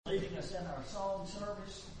leading us in our song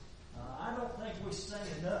service. I don't think we sing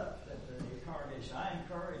enough at the congregation. I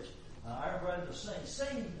encourage our brother to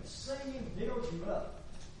sing. Singing builds you up.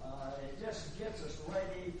 It just gets us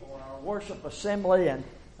ready for our worship assembly. And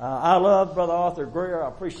I love Brother Arthur Greer. I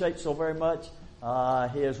appreciate so very much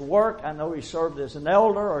his work. I know he served as an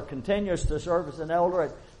elder or continues to serve as an elder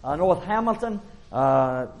at North Hamilton.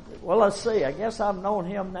 Well, let's see. I guess I've known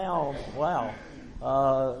him now,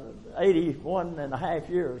 81 and a half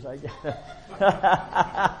years, I guess.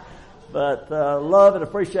 But love and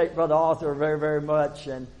appreciate Brother Arthur very, very much.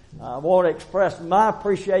 And I want to express my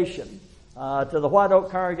appreciation to the White Oak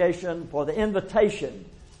congregation for the invitation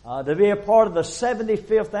to be a part of the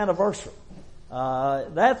 75th anniversary.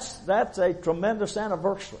 That's a tremendous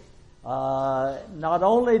anniversary. Not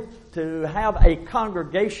only to have a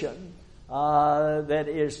congregation that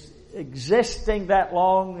is existing that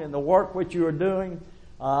long in the work which you are doing,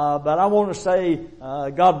 but I want to say,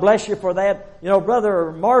 God bless you for that. You know,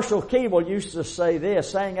 Brother Marshall Keeble used to say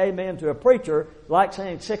this, saying amen to a preacher like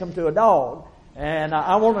saying sick him to a dog. And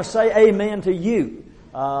I want to say amen to you,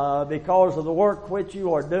 because of the work which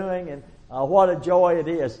you are doing, and what a joy it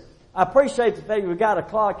is. I appreciate the fact we've got a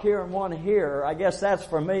clock here and one here. I guess that's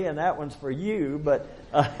for me and that one's for you, but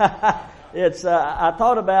I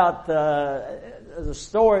thought about the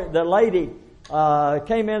story. The lady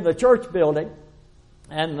came into the church building,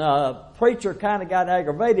 and the preacher kind of got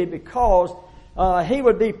aggravated because he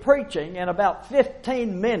would be preaching, and about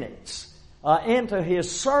 15 minutes into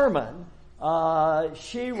his sermon,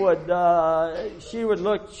 she'd look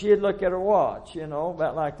at her watch,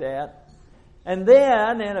 about like that. And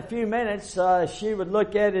then in a few minutes, she would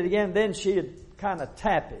look at it again, then she'd kind of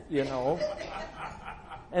tap it,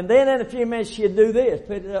 And then in a few minutes she'd do this,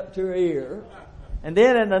 put it up to her ear. And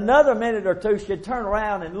then in another minute or two she'd turn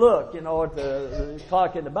around and look, at the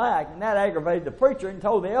clock in the back. And that aggravated the preacher and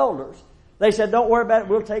told the elders. They said, don't worry about it,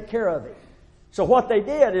 we'll take care of it. So what they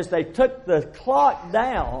did is they took the clock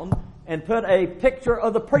down and put a picture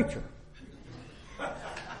of the preacher.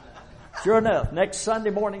 Sure enough, next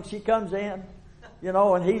Sunday morning she comes in,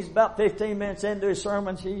 and he's about 15 minutes into his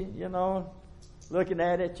sermon. She, looking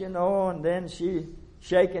at it, and then she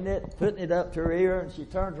shaking it, putting it up to her ear, and she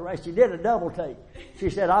turns around. She did a double take.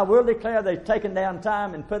 She said, I will declare they've taken down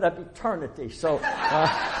time and put up eternity. So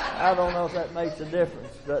I don't know if that makes a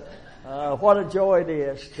difference, but what a joy it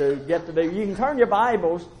is to get to be. You can turn your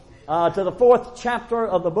Bibles to the 4th chapter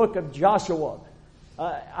of the book of Joshua.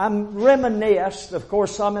 I'm reminisced, of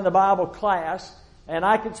course, some in the Bible class, and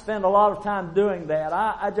I could spend a lot of time doing that.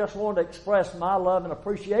 I just want to express my love and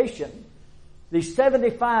appreciation these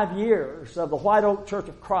 75 years of the White Oak Church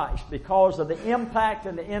of Christ because of the impact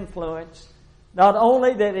and the influence, not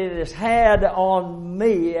only that it has had on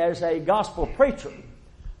me as a gospel preacher,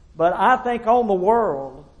 but I think on the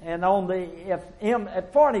world and on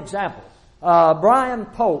for an example, Brian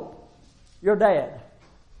Pope, your dad,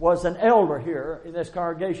 was an elder here in this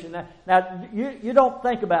congregation. Now you don't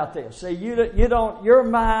think about this. See, you don't. Your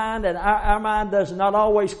mind and our mind does not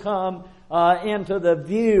always come into the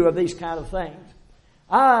view of these kind of things.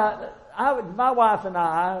 My wife and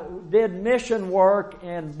I did mission work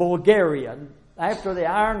in Bulgaria. After the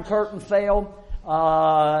Iron Curtain fell,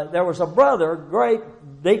 there was a brother, great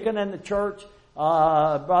deacon in the church,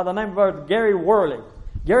 by the name of Brother Gary Worley.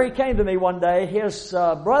 Gary came to me one day. His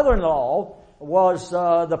brother-in-law was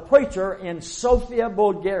the preacher in Sofia,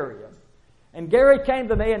 Bulgaria. And Gary came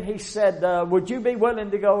to me and he said, would you be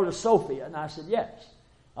willing to go to Sofia? And I said, yes.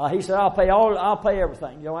 He said, I'll pay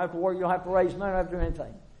everything. You don't have to work, you don't have to raise money, you don't have to do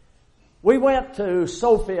anything. We went to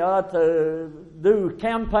Sofia to do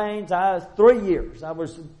campaigns. 3 years. I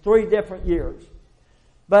was 3 different years.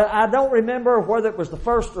 But I don't remember whether it was the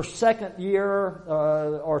first or second year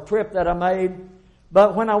or trip that I made.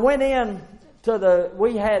 But when I went in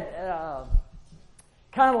we had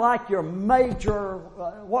kind of like your major,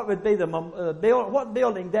 what would be what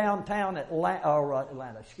building downtown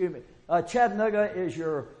Atlanta, excuse me. Chattanooga is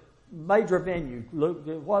your major venue.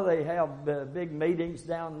 What do they have, big meetings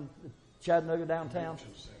down Chattanooga downtown?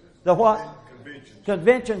 The what?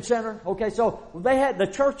 Convention Center. Okay, so the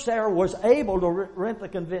church there was able to rent the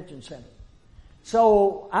convention center.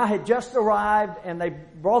 So I had just arrived and they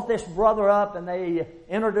brought this brother up and they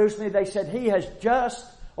introduced me. They said, he has just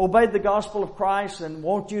obeyed the gospel of Christ and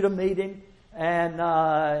want you to meet him. And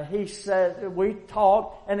he said, we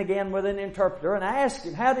talked, and again with an interpreter, and I asked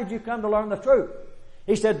him, how did you come to learn the truth?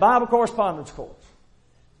 He said, Bible correspondence course.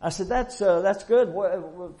 I said, that's good.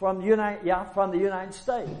 From the United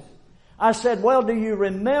States. I said, well, do you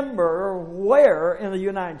remember where in the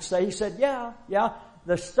United States? He said, yeah,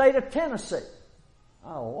 the state of Tennessee.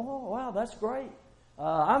 Oh, wow, that's great.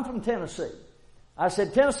 I'm from Tennessee. I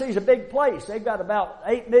said, Tennessee's a big place. They've got about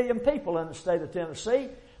 8 million people in the state of Tennessee.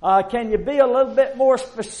 Can you be a little bit more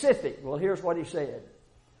specific? Well, here's what he said.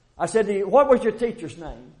 I said, what was your teacher's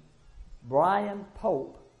name? Brian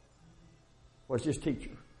Pope was his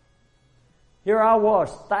teacher. Here I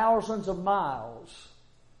was, thousands of miles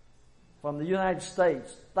from the United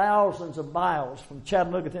States, thousands of miles from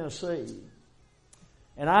Chattanooga, Tennessee.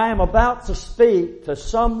 And I am about to speak to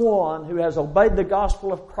someone who has obeyed the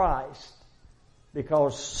gospel of Christ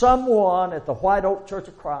because someone at the White Oak Church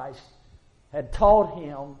of Christ had taught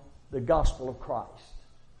him the gospel of Christ.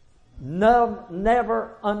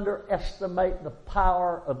 Never underestimate the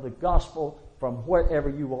power of the gospel from wherever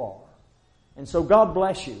you are. And so God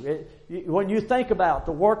bless you. When you think about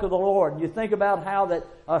the work of the Lord, and you think about how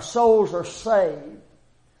that souls are saved,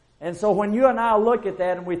 and so when you and I look at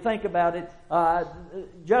that and we think about it,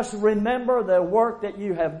 just remember the work that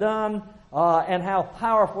you have done and how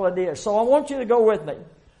powerful it is. So I want you to go with me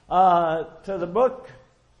to the book.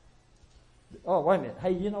 Oh, wait a minute.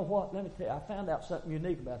 Hey, you know what? Let me tell you. I found out something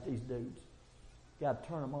unique about these dudes. Got to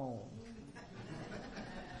turn them on.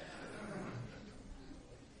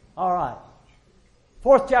 All right.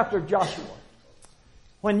 4th chapter of Joshua.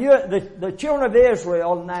 When the children of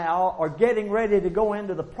Israel now are getting ready to go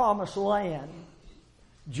into the promised land,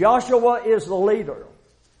 Joshua is the leader.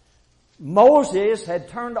 Moses had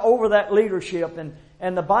turned over that leadership,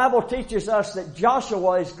 and the Bible teaches us that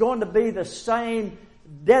Joshua is going to be the same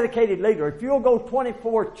dedicated leader. If you'll go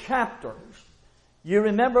 24 chapters, you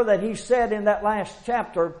remember that he said in that last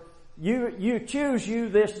chapter, you choose you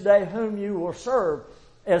this day whom you will serve.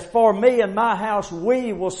 As for me and my house,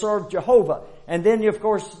 we will serve Jehovah. And then, of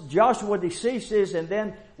course, Joshua deceases, and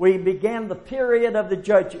then we began the period of the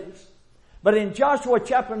judges. But in Joshua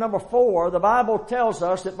chapter number 4, the Bible tells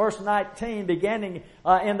us that verse 19, beginning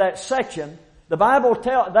in that section, the Bible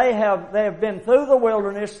they have been through the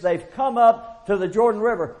wilderness. They've come up to the Jordan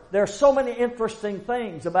River. There are so many interesting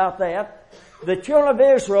things about that. The children of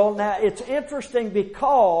Israel, now it's interesting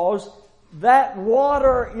because that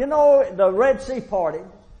water, you know, the Red Sea parted,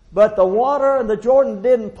 but the water in the Jordan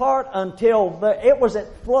didn't part until it was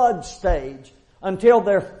at flood stage, until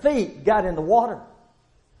their feet got in the water.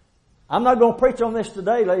 I'm not going to preach on this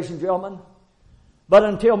today, ladies and gentlemen, but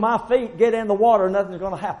until my feet get in the water, nothing's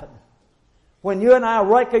going to happen. When you and I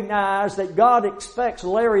recognize that God expects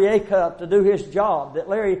Larry Acuff to do his job, that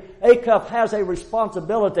Larry Acuff has a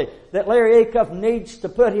responsibility, that Larry Acuff needs to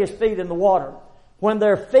put his feet in the water. When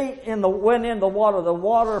their feet went in the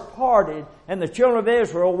water parted, and the children of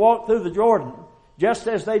Israel walked through the Jordan, just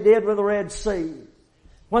as they did with the Red Sea.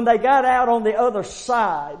 When they got out on the other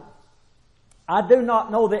side, I do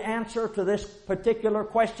not know the answer to this particular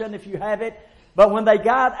question if you have it, but when they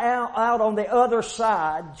got out on the other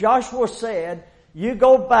side, Joshua said, you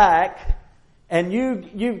go back and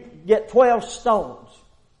you get 12 stones.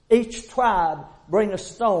 Each tribe bring a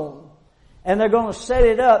stone. And they're going to set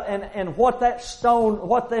it up, and what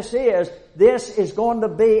this is going to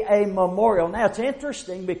be a memorial. Now it's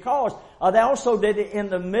interesting because they also did it in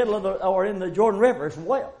the middle of in the Jordan River as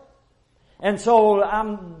well. And so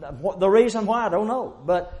the reason why I don't know,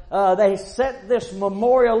 but they set this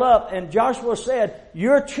memorial up, and Joshua said,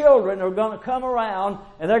 your children are going to come around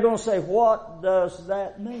and they're going to say, what does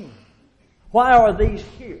that mean? Why are these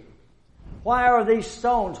here? Why are these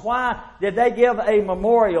stones? Why did they give a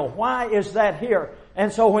memorial? Why is that here?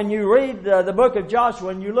 And so when you read the book of Joshua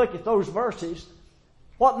and you look at those verses,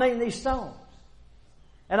 what mean these stones?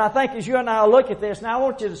 And I think as you and I look at this, now I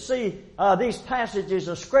want you to see these passages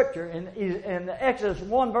of Scripture in Exodus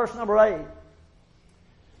 1 verse number 8.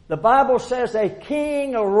 The Bible says a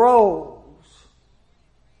king arose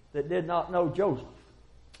that did not know Joseph.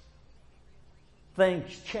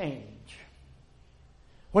 Things change.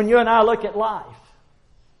 When you and I look at life,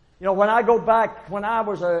 you know, when I go back, when I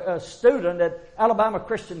was a student at Alabama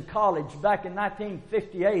Christian College back in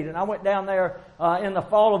 1958, and I went down there in the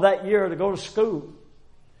fall of that year to go to school.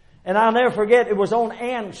 And I'll never forget, it was on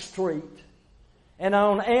Ann Street. And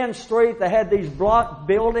on Ann Street, they had these block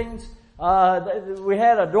buildings. We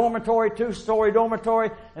had a dormitory, 2-story dormitory.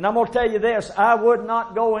 And I'm going to tell you this, I would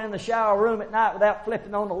not go in the shower room at night without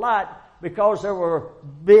flipping on the light, because there were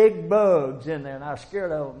big bugs in there and I was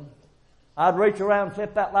scared of them. I'd reach around and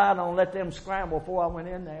flip that light on and let them scramble before I went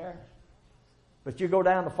in there. But you go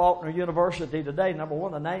down to Faulkner University today, number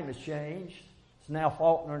one, the name has changed. It's now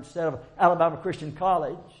Faulkner instead of Alabama Christian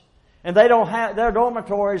College. And they don't have, their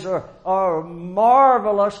dormitories are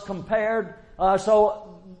marvelous compared.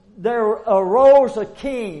 So there arose a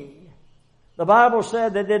king. The Bible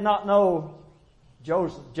said they did not know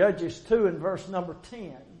Joseph. Judges 2 and verse number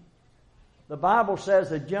 10. the Bible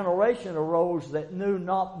says a generation arose that knew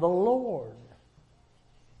not the Lord.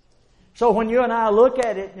 So when you and I look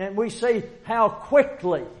at it and we see how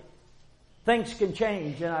quickly things can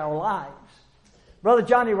change in our lives. Brother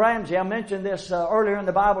Johnny Ramsey, I mentioned this earlier in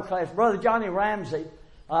the Bible class. Brother Johnny Ramsey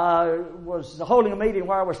was holding a meeting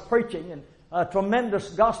where I was preaching, and a tremendous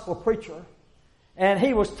gospel preacher. And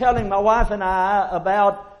he was telling my wife and I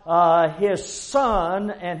about his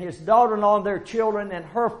son and his daughter-in-law and their children and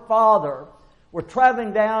her father were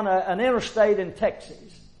traveling down an interstate in Texas.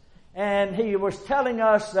 And he was telling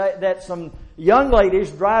us that some young ladies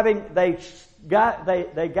driving, they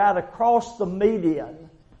got across the median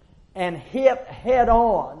and hit head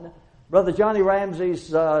on Brother Johnny Ramsey's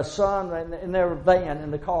son in their van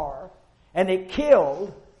in the car. And it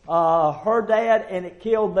killed her dad and it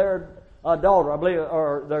killed their daughter, I believe,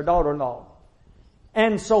 or their daughter-in-law.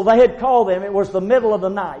 And so they had called them. It was the middle of the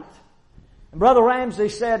night. And Brother Ramsey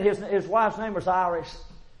said, his wife's name was Iris.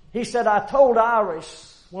 He said, I told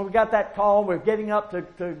Iris, when we got that call, we were getting up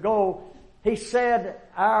to go, he said,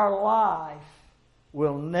 our life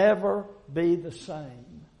will never be the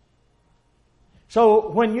same.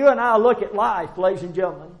 So when you and I look at life, ladies and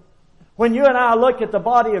gentlemen, when you and I look at the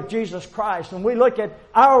body of Jesus Christ and we look at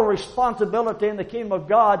our responsibility in the kingdom of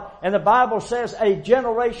God, and the Bible says a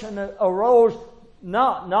generation arose,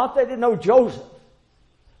 not that didn't know Joseph,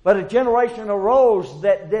 but a generation arose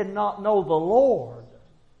that did not know the Lord.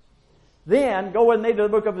 Then, go with me to the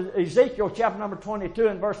book of Ezekiel, chapter number 22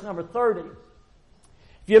 and verse number 30. If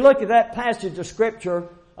you look at that passage of Scripture,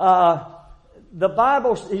 the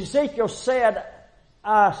Bible, Ezekiel said,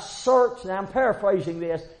 I searched, and I'm paraphrasing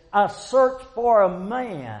this, I searched for a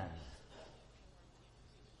man.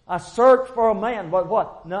 I searched for a man, but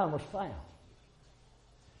what? None was found.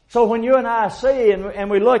 So when you and I see, and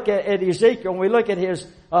we look at Ezekiel, and we look at his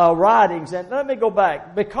writings, and let me go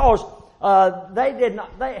back, because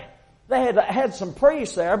they had some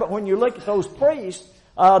priests there, but when you look at those priests,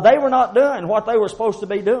 they were not doing what they were supposed to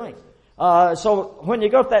be doing. So when you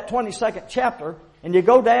go to that 22nd chapter, and you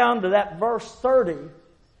go down to that verse 30,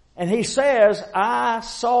 and he says, I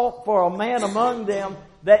sought for a man among them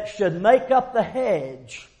that should make up the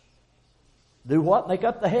hedge. Do what? Make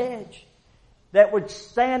up the hedge. That would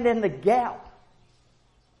stand in the gap.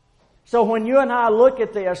 So when you and I look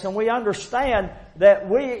at this and we understand that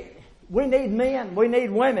we need men, we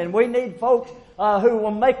need women, we need folks who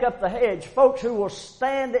will make up the hedge, folks who will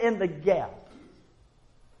stand in the gap.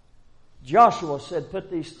 Joshua said,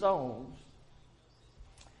 put these stones.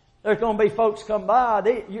 There's going to be folks come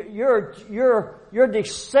by. Your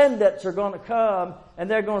descendants are going to come and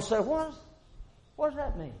they're going to say, what does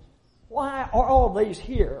that mean? Why are all these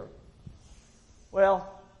here?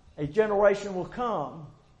 Well, a generation will come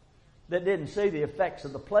that didn't see the effects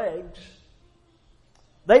of the plagues.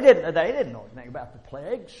 They didn't know anything about the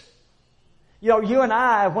plagues. You know, you and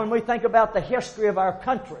I, when we think about the history of our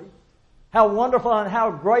country, how wonderful and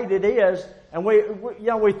how great it is, and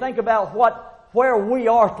we think about where we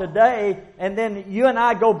are today, and then you and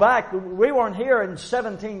I go back. We weren't here in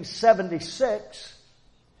 1776.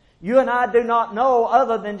 You and I do not know,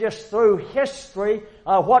 other than just through history,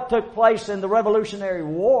 what took place in the Revolutionary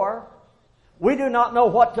War. We do not know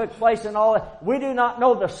what took place in all that. We do not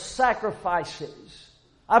know the sacrifices.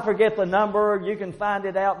 I forget the number. You can find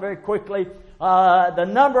it out very quickly. The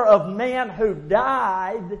number of men who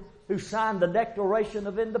died who signed the Declaration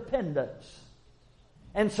of Independence.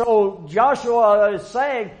 And so Joshua is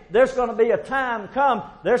saying there's going to be a time come.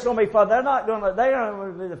 They're not going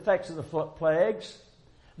to be the effects of the plagues.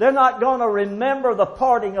 They're not going to remember the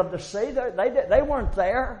parting of the sea. They weren't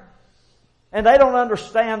there. And they don't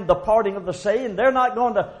understand the parting of the sea. And they're not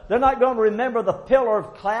going to remember the pillar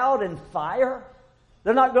of cloud and fire.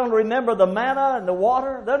 They're not going to remember the manna and the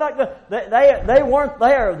water. They weren't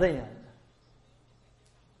there then.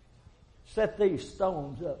 Set these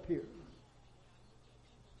stones up here,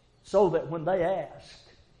 so that when they ask,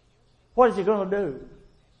 what is he going to do?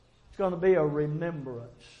 It's going to be a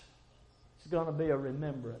remembrance. It's going to be a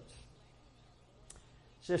remembrance.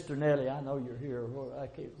 Sister Nellie, I know you're here.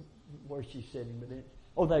 Where's she sitting?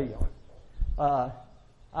 There you are.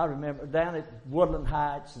 I remember down at Woodland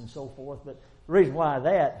Heights and so forth. But the reason why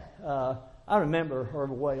I remember her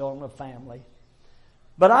way on the family.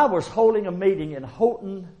 But I was holding a meeting in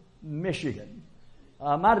Houghton, Michigan.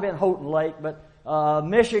 Might have been Houghton Lake, but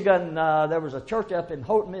Michigan, there was a church up in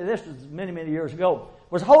Houghton. This was many, many years ago.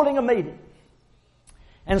 Was holding a meeting.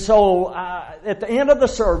 And so at the end of the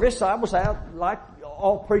service, I was out like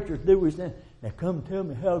all preachers do. Now come tell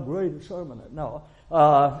me how great a sermon. No.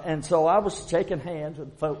 And so I was shaking hands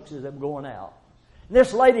with folks as they were going out. And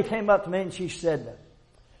this lady came up to me and she said,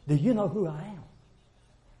 do you know who I am?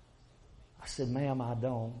 I said, ma'am, I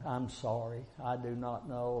don't. I'm sorry. I do not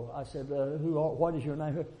know. I said, what is your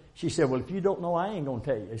name? She said, well, if you don't know, I ain't going to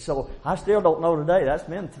tell you. So I still don't know today. That's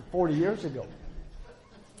been 40 years ago.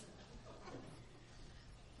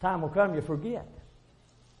 Time will come, you forget.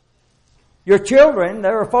 Your children,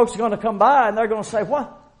 there are folks going to come by and they're going to say,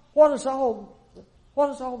 what is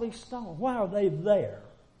all these stones? Why are they there?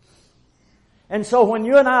 And so when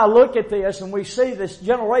you and I look at this and we see this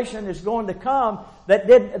generation is going to come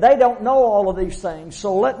they don't know all of these things.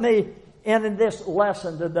 So let me end in this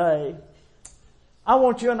lesson today. I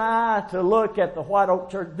want you and I to look at the White Oak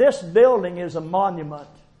Church. This building is a monument.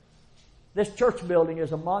 This church building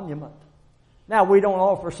is a monument. Now, we don't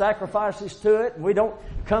offer sacrifices to it, and we don't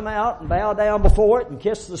come out and bow down before it and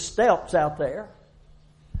kiss the steps out there.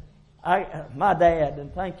 My dad,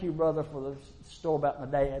 and thank you, brother, for the story about my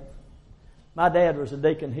dad. My dad was a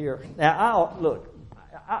deacon here. Now,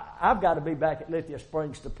 I've got to be back at Lithia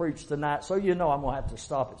Springs to preach tonight, so you know I'm going to have to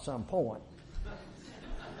stop at some point.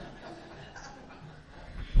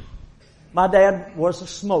 My dad was a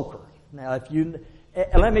smoker. Now,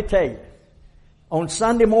 let me tell you, on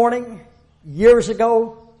Sunday morning, years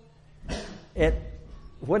ago,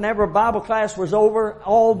 whenever Bible class was over,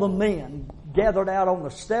 all the men gathered out on the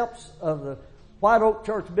steps of the White Oak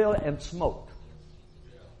Church building and smoked.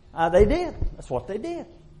 They did. That's what they did.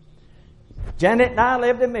 Janet and I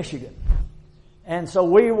lived in Michigan. And so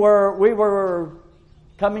we were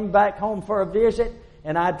coming back home for a visit,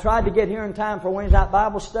 and I tried to get here in time for Wednesday night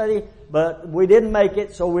Bible study, but we didn't make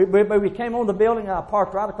it. So we came on the building, and I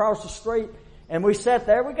parked right across the street. And we sat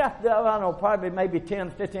there. We got, probably maybe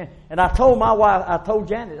 10, 15. And I told my wife, I told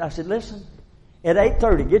Janet, I said, listen, at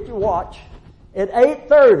 8:30, get your watch. At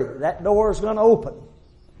 8:30, that door is going to open.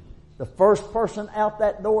 The first person out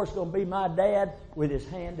that door is going to be my dad with his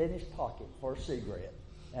hand in his pocket for a cigarette.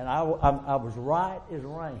 And I was right as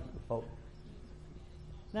rain, folks.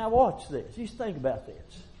 Now watch this. You think about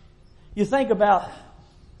this. You think about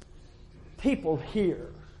people here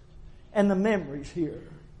and the memories here.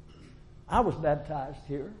 I was baptized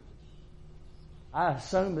here. I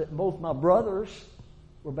assume that both my brothers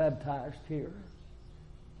were baptized here.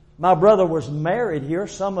 My brother was married here.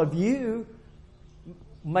 Some of you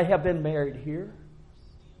may have been married here.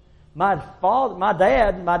 My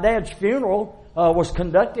dad's funeral was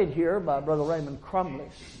conducted here by Brother Raymond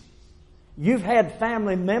Crumless. You've had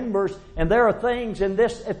family members, and there are things at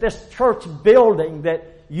this church building that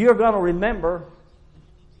you're going to remember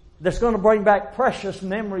that's going to bring back precious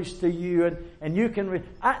memories to you, and you can.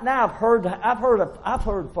 Now I've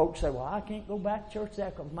heard folks say, "Well, I can't go back to church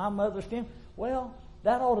that because my mother's funeral." Well,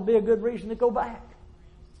 that ought to be a good reason to go back.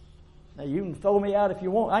 Now you can throw me out if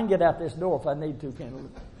you want. I can get out this door if I need to. Can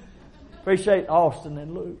I? Appreciate Austin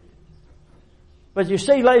and Luke. But you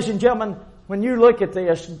see, ladies and gentlemen, when you look at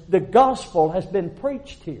this, the gospel has been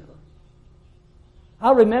preached here.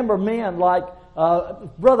 I remember men like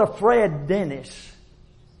Brother Fred Dennis.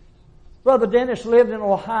 Brother Dennis lived in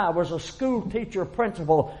Ohio, was a school teacher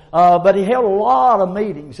principal, but he held a lot of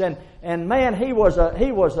meetings, and man, he was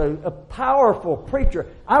a powerful preacher.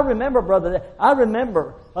 I remember Brother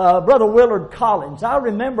Willard Collins. I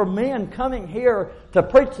remember men coming here to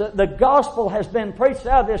preach. The gospel has been preached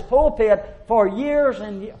out of this pulpit for years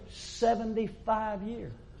and years, 75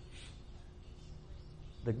 years.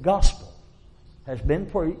 The gospel has been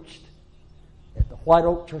preached at the White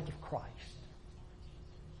Oak Church of Christ.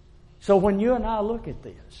 So when you and I look at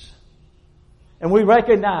this, and we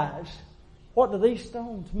recognize, what do these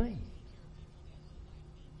stones mean?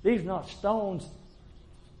 These are not stones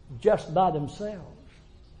just by themselves.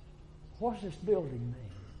 What does this building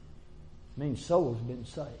mean? It means souls have been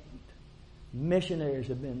saved. Missionaries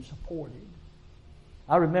have been supported.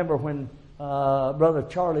 I remember when Brother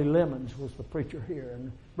Charlie Lemons was the preacher here,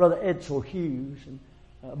 and Brother Edsel Hughes, and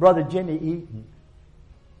Brother Jimmy Eaton,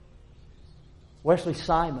 Wesley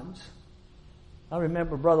Simons. I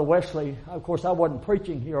remember Brother Wesley, of course I wasn't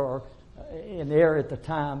preaching here or in the area at the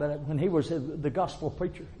time, but when he was the gospel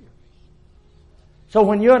preacher here. So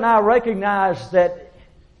when you and I recognize that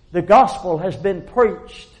the gospel has been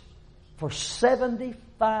preached for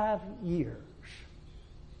 75 years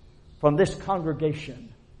from this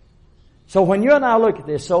congregation. So when you and I look at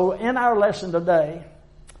this, so in our lesson today,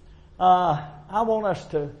 I want us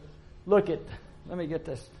to look at, let me get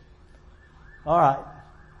this. All right.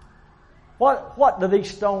 What do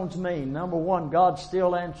these stones mean? Number one, God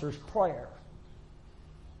still answers prayer.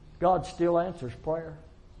 God still answers prayer.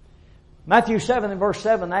 Matthew 7 and verse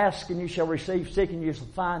 7, ask and you shall receive, seek and you shall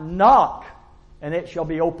find, knock and it shall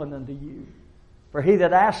be opened unto you. For he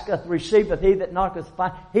that asketh receiveth, he that knocketh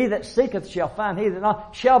find, he that seeketh shall find, he that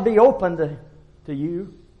knocketh shall be opened to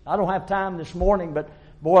you. I don't have time this morning, but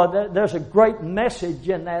boy, there's a great message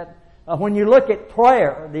in that. When you look at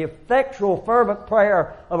prayer, the effectual fervent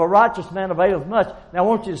prayer of a righteous man availeth much. Now I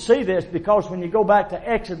want you to see this, because when you go back to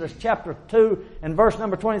Exodus chapter 2 and verse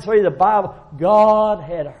number 23, the Bible, God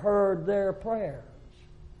had heard their prayers.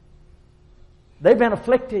 They've been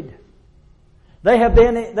afflicted. They have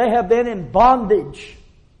been in bondage.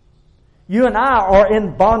 You and I are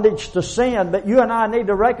in bondage to sin, but you and I need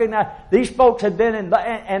to recognize these folks had been in,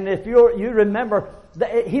 and if you remember,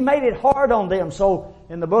 He made it hard on them. So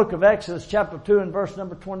in the book of Exodus chapter 2 and verse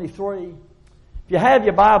number 23, if you have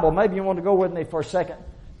your Bible, maybe you want to go with me for a second.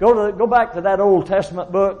 Go back to that Old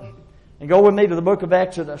Testament book and go with me to the book of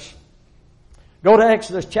Exodus. Go to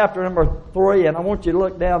Exodus chapter number 3, and I want you to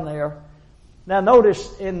look down there. Now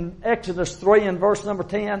notice in Exodus 3 and verse number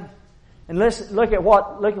 10, and listen, look at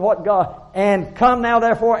what God, and come now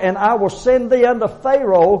therefore, and I will send thee unto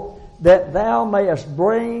Pharaoh, that thou mayest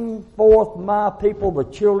bring forth my people, the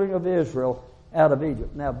children of Israel, out of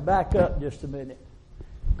Egypt. Now back up just a minute.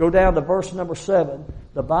 Go down to verse number 7.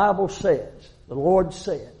 The Bible says, the Lord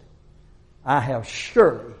said, I have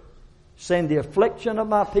surely seen the affliction of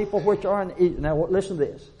my people which are in Egypt. Now listen to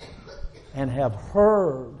this. And have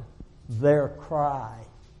heard their cry.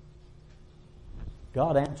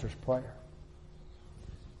 God answers prayer.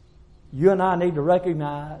 You and I need to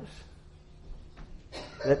recognize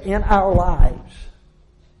that in our lives,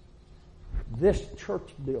 this church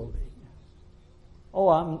building,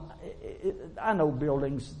 I know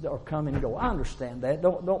buildings are come and go. I understand that.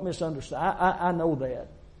 Don't misunderstand. I know that.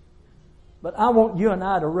 But I want you and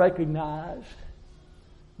I to recognize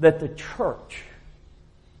that the church,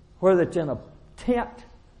 whether it's in a tent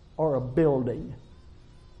or a building,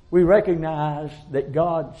 we recognize that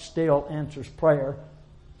God still answers prayer.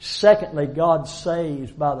 Secondly, God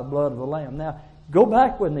saves by the blood of the Lamb. Now, go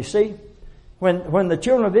back with me. See, when the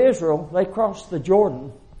children of Israel, they crossed the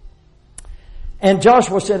Jordan, and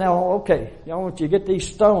Joshua said, now, okay, I want you to get these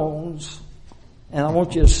stones, and I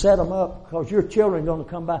want you to set them up, because your children are going to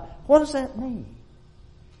come by. What does that mean?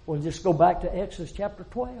 Well, just go back to Exodus chapter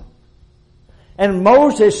 12. And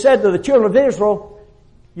Moses said to the children of Israel,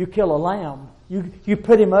 you kill a lamb. You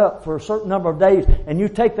put him up for a certain number of days, and you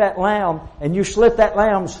take that lamb, and you slit that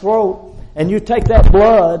lamb's throat, and you take that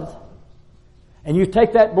blood, and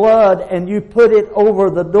you put it over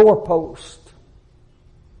the doorpost.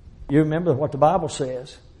 You remember what the Bible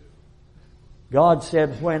says. God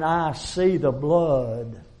said, when I see the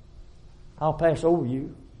blood, I'll pass over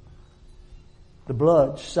you. The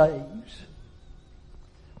blood saves.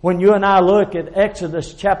 When you and I look at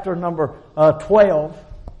Exodus chapter number 12,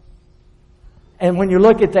 and when you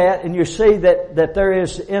look at that and you see that there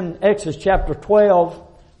is in Exodus chapter 12,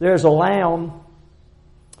 there's a lamb.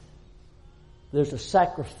 There's a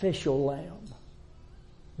sacrificial lamb.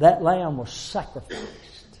 That lamb was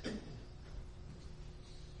sacrificed.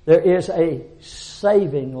 There is a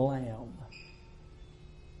saving lamb.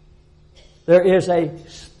 There is a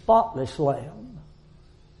spotless lamb.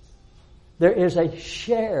 There is a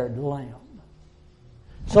shared lamb.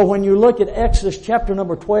 So when you look at Exodus chapter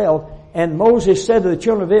number 12, and Moses said to the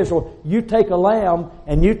children of Israel, you take a lamb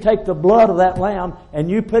and you take the blood of that lamb and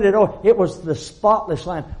you put it over. It was the spotless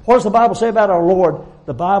lamb. What does the Bible say about our Lord?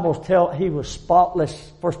 The Bible tells he was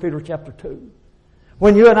spotless. 1 Peter chapter 2.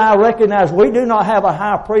 When you and I recognize we do not have a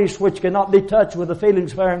high priest which cannot be touched with the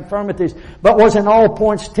feelings of our infirmities, but was in all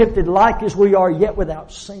points tempted like as we are, yet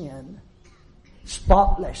without sin.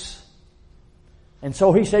 Spotless. And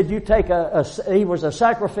so he said, you take he was a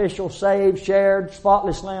sacrificial, saved, shared,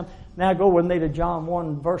 spotless lamb. Now go with me to John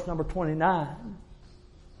 1, verse number 29.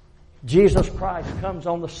 Jesus Christ comes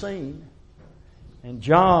on the scene. And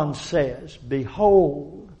John says,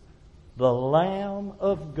 behold, the Lamb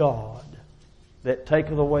of God that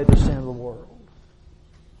taketh away the sin of the world.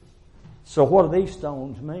 So what do these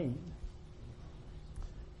stones mean?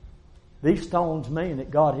 These stones mean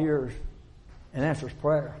that God hears and answers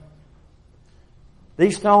prayer.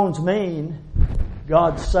 These stones mean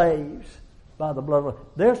God saves by the blood of the Lamb.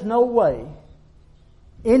 There's no way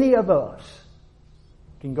any of us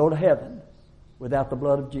can go to heaven without the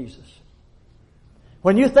blood of Jesus.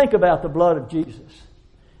 When you think about the blood of Jesus,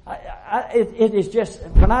 it is just,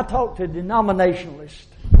 when I talk to denominationalists,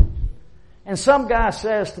 and some guy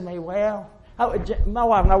says to me, well, my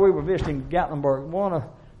wife and I, we were visiting Gatlinburg, one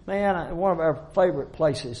of our favorite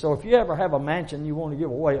places. So if you ever have a mansion you want to give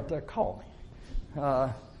away up there, call me.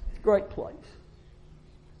 It's a great place.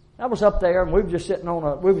 I was up there and I was just sitting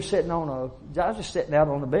out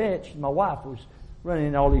on the bench. My wife was running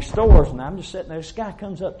in all these stores, and I'm just sitting there. This guy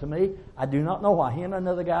comes up to me. I do not know why. He and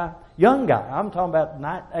another guy, young guy. I'm talking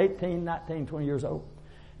about 18, 19, 20 years old.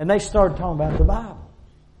 And they started talking about the Bible.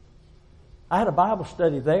 I had a Bible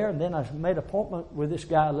study there, and then I made an appointment with this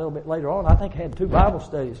guy a little bit later on. I think I had 2 Bible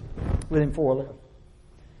studies with him before I left.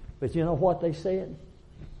 But you know what they said?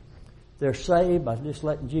 They're saved by just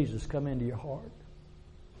letting Jesus come into your heart.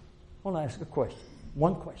 I want to ask a question.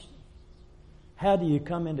 One question. How do you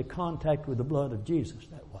come into contact with the blood of Jesus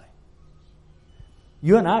that way?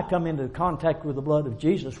 You and I come into contact with the blood of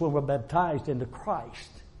Jesus when we're baptized into Christ.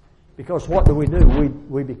 Because what do?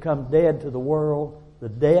 We become dead to the world, the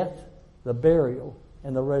death, the burial,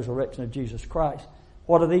 and the resurrection of Jesus Christ.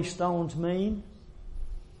 What do these stones mean?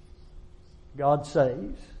 God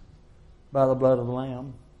saves by the blood of the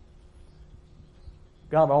Lamb.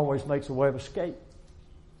 God always makes a way of escape.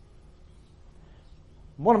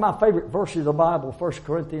 One of my favorite verses of the Bible, 1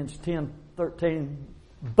 Corinthians 10:13,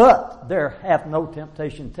 but there hath no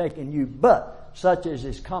temptation taken you, but such as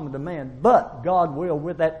is common to man. But God will,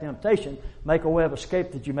 with that temptation, make a way of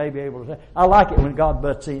escape that you may be able to. I like it when God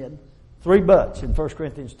butts in. 3 buts in 1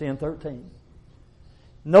 Corinthians 10:13.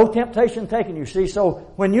 No temptation taken you. See,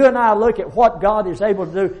 so when you and I look at what God is able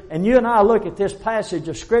to do, and you and I look at this passage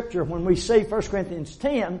of Scripture, when we see 1 Corinthians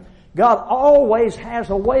 10, God always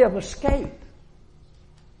has a way of escape.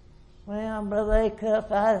 Well, Brother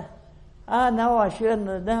Acuff, I know I shouldn't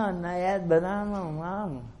have done that, but I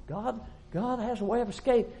know God has a way of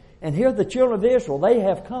escape. And here the children of Israel, they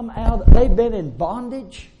have come out, they've been in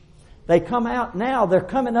bondage. They come out now, they're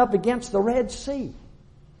coming up against the Red Sea.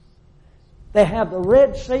 They have the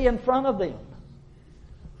Red Sea in front of them.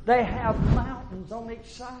 They have mountains on each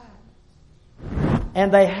side.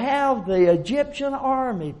 And they have the Egyptian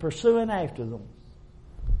army pursuing after them.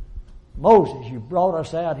 Moses, you brought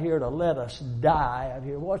us out here to let us die out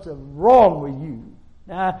here. What's wrong with you?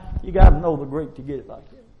 Now, you got to know the Greek to get it like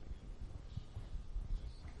that.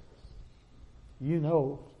 You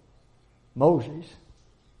know, Moses,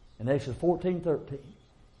 in Exodus 14:13,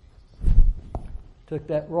 took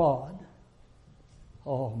that rod.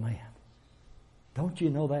 Oh, man. Don't you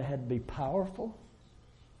know that had to be powerful?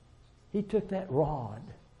 He took that rod,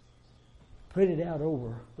 put it out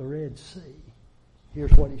over the Red Sea.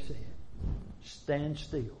 Here's what he said. Stand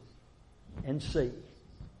still and see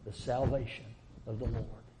the salvation of the Lord.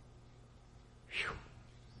 Whew.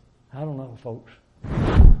 I don't know, folks.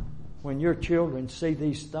 When your children see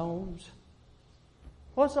these stones,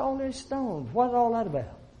 what's all these stones? What's all that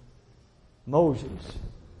about? Moses,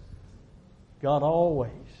 God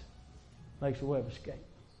always makes a way of escape.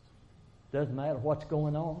 Doesn't matter what's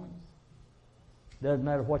going on. Doesn't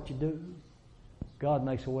matter what you do. God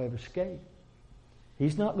makes a way of escape.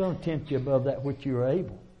 He's not going to tempt you above that which you are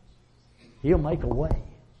able. He'll make a way.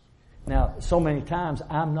 Now, so many times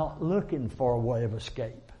I'm not looking for a way of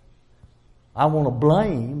escape. I want to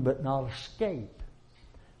blame but not escape.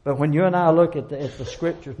 But when you and I look at the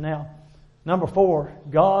Scriptures now, number 4,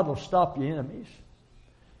 God will stop your enemies.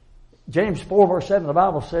 James 4 verse 7, the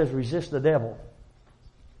Bible says, resist the devil.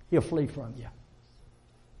 He'll flee from you.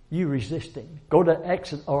 You resist him. Go to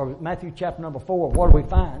Exodus or Matthew chapter number 4. What do we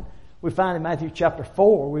find? We find in Matthew chapter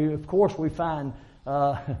 4, we find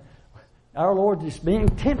our Lord is being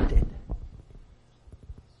tempted.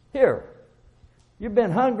 Here, you've been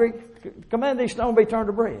hungry. Command these stones be turned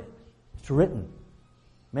to bread. It's written,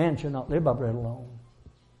 man shall not live by bread alone.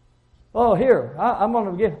 Oh, here, I'm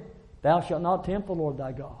going to give, thou shalt not tempt the Lord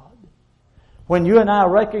thy God. When you and I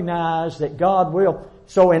recognize that God will,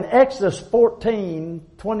 so in Exodus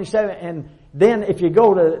 14:27, and then if you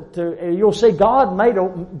go to you'll see God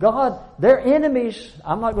their enemies,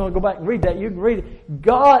 I'm not going to go back and read that, you can read it.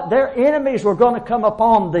 Their enemies were going to come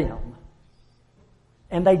upon them.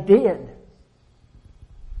 And they did.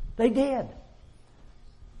 They did.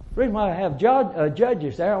 The reason why I have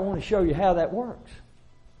judges there, I want to show you how that works.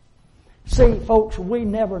 See, folks, we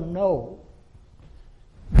never know.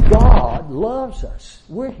 God loves us.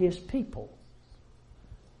 We're His people.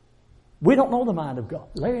 We don't know the mind of God.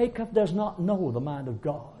 Larry Acuff does not know the mind of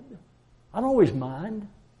God. I know His mind.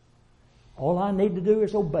 All I need to do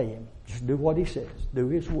is obey Him. Just do what He says. Do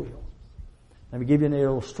His will. Let me give you an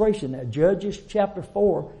illustration. Now, Judges chapter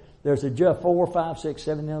 4, there's a judge, 4, 5, 6,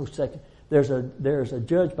 7, 8, 2. There's a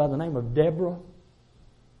judge by the name of Deborah.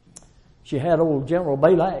 She had old General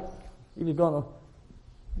Balak. He was going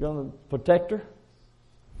to protect her.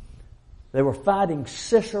 They were fighting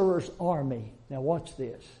Sisera's army. Now watch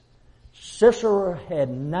this. Sisera had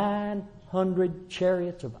 900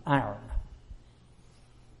 chariots of iron.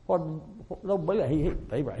 He got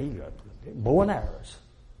bow and arrows.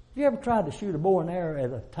 Have you ever tried to shoot a bow and arrow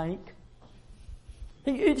at a tank?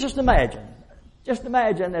 You just imagine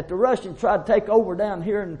that the Russians tried to take over down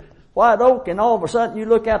here in White Oak, and all of a sudden you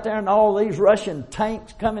look out there and all these Russian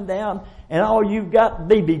tanks coming down, and all you've got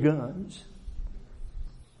BB guns.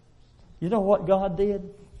 You know what God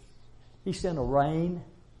did? He sent a rain.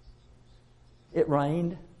 It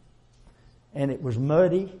rained, and it was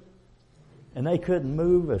muddy, and they couldn't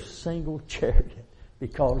move a single chariot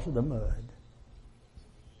because of the mud.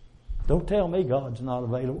 Don't tell me God's not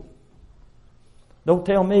available. Don't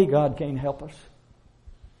tell me God can't help us.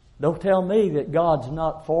 Don't tell me that God's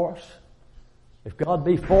not for us. If God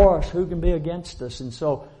be for us, who can be against us? And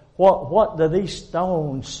so, what do these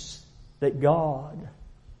stones that God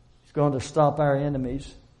is going to stop our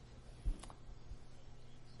enemies?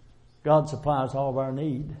 God supplies all of our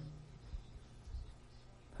need.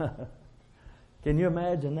 Can you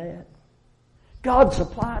imagine that? God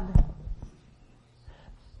supplied.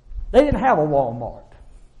 They didn't have a Walmart.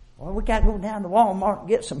 Well, we got to go down to Walmart and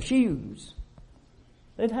get some shoes.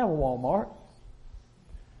 They didn't have a Walmart.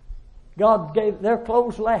 God gave their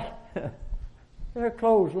clothes their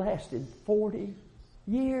clothes lasted 40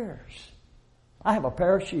 years. I have a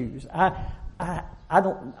pair of shoes. I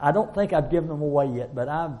don't think I've given them away yet, but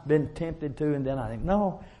I've been tempted to, and then I think,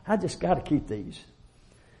 no, I just got to keep these.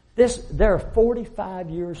 They're 45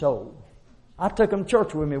 years old. I took them to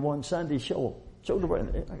church with me one Sunday, showed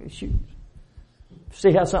them shoes.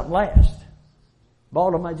 See how something lasts.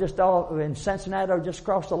 Bought them just all in Cincinnati, just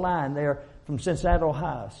across the line there from Cincinnati,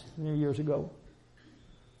 Ohio, years ago.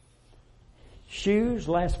 Shoes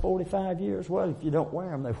last 45 years. Well, if you don't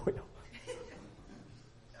wear them, they will.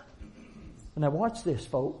 Now watch this,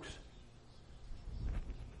 folks.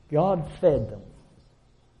 God fed them.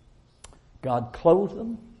 God clothed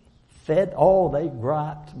them, fed. Oh, they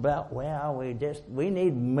griped about, well, we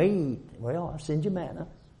need meat. Well, I'll send you manna.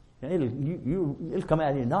 It'll come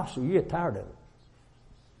out of your nostril. You get tired of it.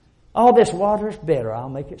 All this water is better. I'll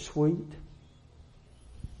make it sweet.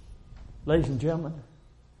 Ladies and gentlemen,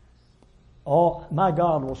 my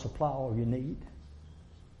God will supply all you need.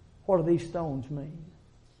 What do these stones mean?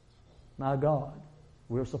 My God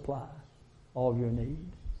will supply all your need.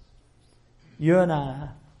 You and I,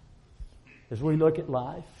 as we look at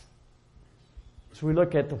life, as we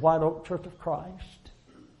look at the White Oak Church of Christ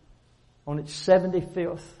on its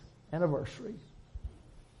 75th anniversary,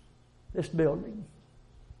 this building,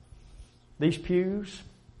 these pews,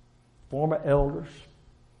 former elders,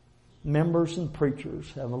 members and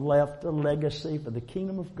preachers have left a legacy for the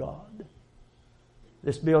kingdom of God.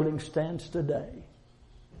 This building stands today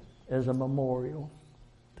as a memorial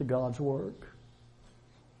to God's work.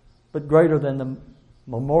 But greater than the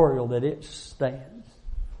memorial that it stands,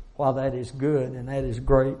 while that is good and that is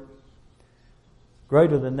great,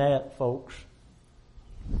 greater than that, folks,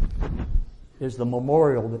 is the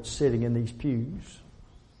memorial that's sitting in these pews.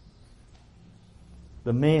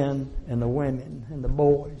 The men and the women and the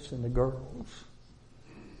boys and the girls,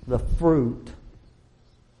 the fruit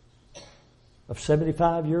of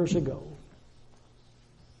 75 years ago,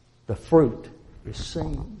 the fruit is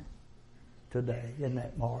seen today. Isn't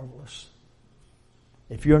that marvelous?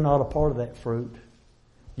 If you're not a part of that fruit,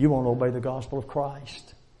 you won't obey the gospel of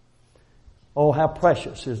Christ. Oh, how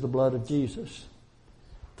precious is the blood of Jesus.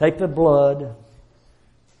 Take the blood.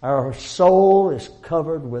 Our soul is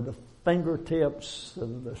covered with the fingertips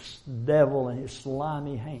of the devil and his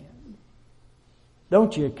slimy hand.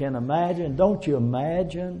 Don't you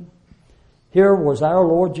imagine? Here was our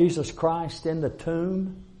Lord Jesus Christ in the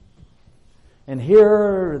tomb. And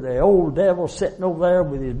here the old devil sitting over there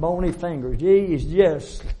with his bony fingers. He's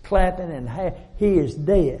just clapping and he is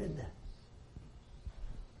dead.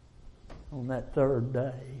 On that third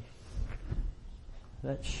day,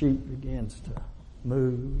 that sheep begins to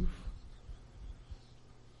move.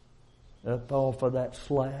 Up off of that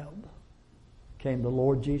slab came the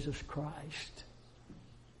Lord Jesus Christ.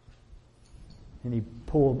 And he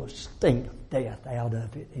pulled the sting of death out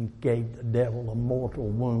of it and gave the devil a mortal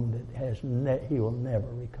wound that he will never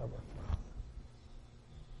recover from.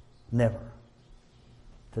 Never.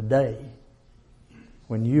 Today,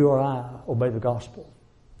 when you or I obey the gospel,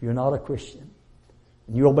 if you're not a Christian,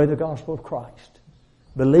 and you obey the gospel of Christ,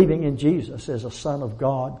 believing in Jesus as a Son of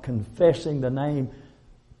God, confessing the name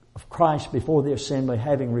of Christ before the assembly,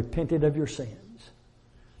 having repented of your sins,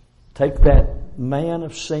 take that man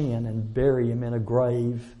of sin and bury him in a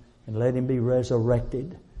grave and let him be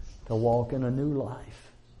resurrected to walk in a new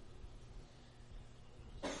life.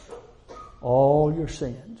 All your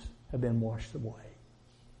sins have been washed away.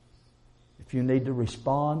 If you need to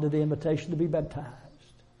respond to the invitation to be baptized,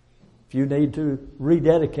 if you need to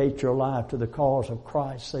rededicate your life to the cause of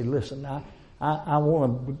Christ, say, listen, I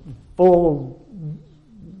want a full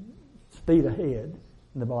speed ahead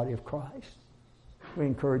in the body of Christ. We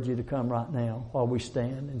encourage you to come right now while we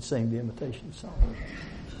stand and sing the invitation song.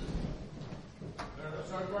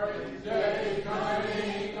 There's a great day coming.